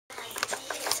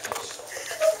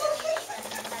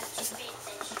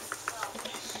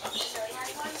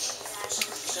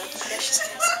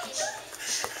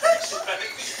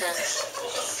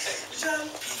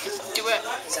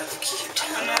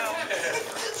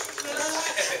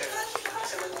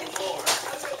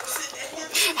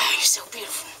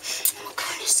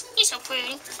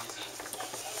sweetie.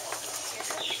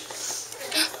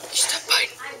 Stop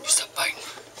biting. Stop biting.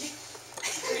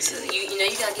 So you know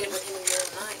you gotta get it with him in the middle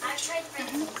of the night.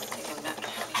 Take him back to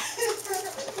honey.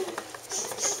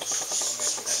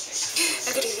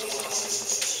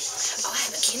 Oh, I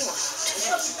have a quinoa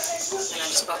too. And I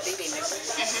just bought BB, remember?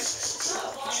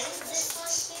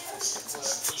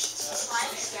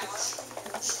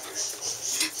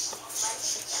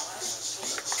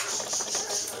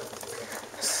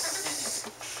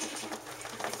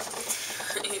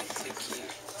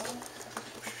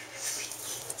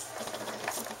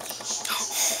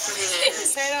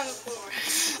 Right on the floor.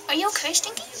 Are you okay,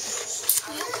 Stinky?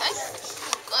 Are you okay?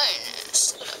 Oh,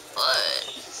 goodness. What a butt.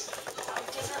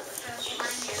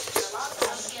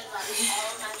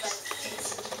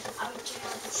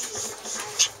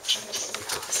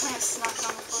 Someone's snacking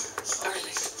on the floor.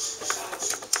 Alright.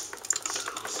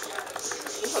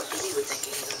 You know what BB would think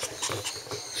of him.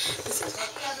 Listen.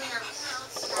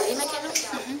 Did he make it noise?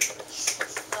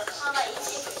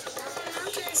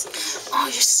 Oh,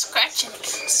 you're scratching.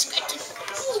 Scratching.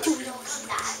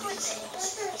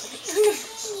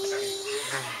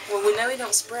 Well, we know he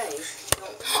don't spray.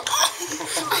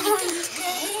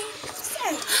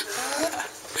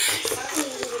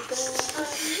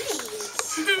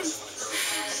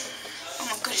 Oh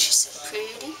my goodness, she's so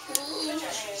pretty.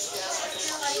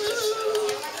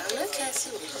 Look at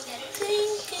you. What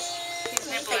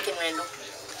are you thinking, Randall?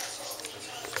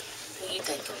 What are you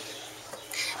thinking?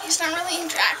 He's not really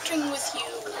interacting with you.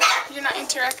 You're not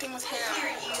interacting with him.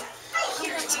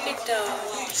 He's big dog.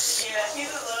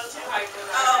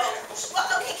 Oh, well,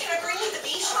 okay, can I bring you the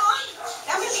Bichon?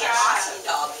 That would be an awesome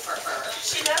dog for her.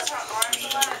 She does her arms a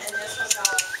lot, and this was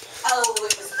Oh,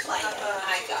 it was playing.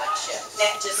 I gotcha.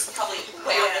 That just probably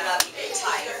wound him up even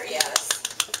tighter, yes.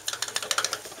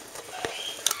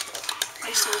 Are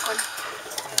you still recording?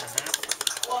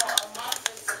 well, a month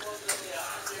is supposedly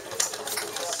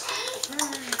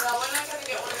well, we're not gonna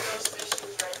get one of those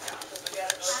fishes right now because we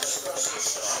gotta go to the grocery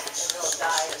store and they'll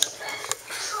die in the traffic.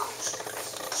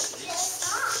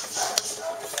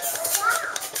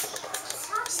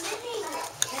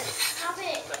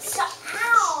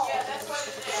 Yeah, that's what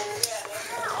it is. Yeah,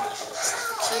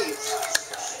 Cute.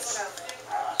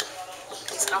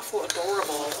 He's awful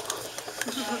adorable.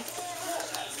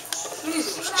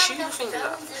 Just chew your fingers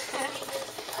up.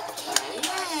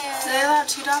 Do they allow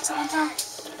 2 dogs at one time?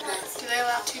 Do they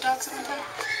allow 2 dogs at one time?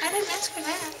 I didn't ask for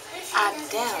that. I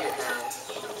doubt it though.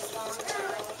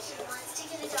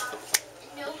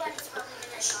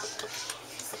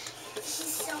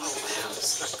 Oh wow,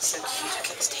 this looks so cute. I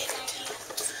can't stand it.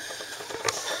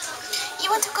 You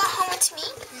want to go home with me?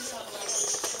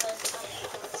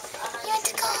 You want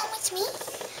to go home with me? You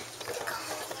want to go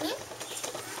home with me?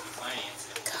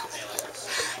 Go home with me.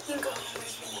 You can go home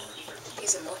with me.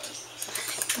 He's a monkey.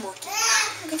 Monkey.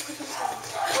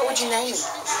 What would you name him?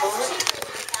 What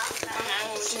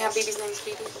would you have BB's name?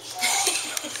 BB?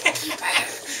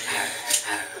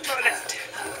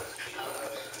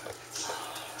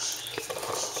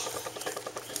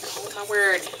 Oh my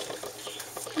word.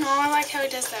 Oh, I like how he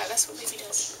does that. That's what baby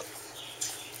does.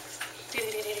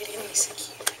 He's so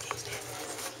cute. I can't stand it.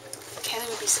 Kaylee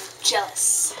would be so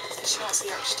jealous. She wants the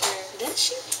Yorkshire Terrier. Does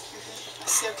she?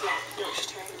 So cute. Yorkshire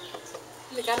Terrier.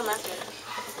 They got him out there.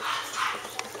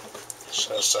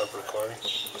 Should I stop recording?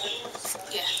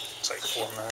 Yeah. It's like 4 minutes.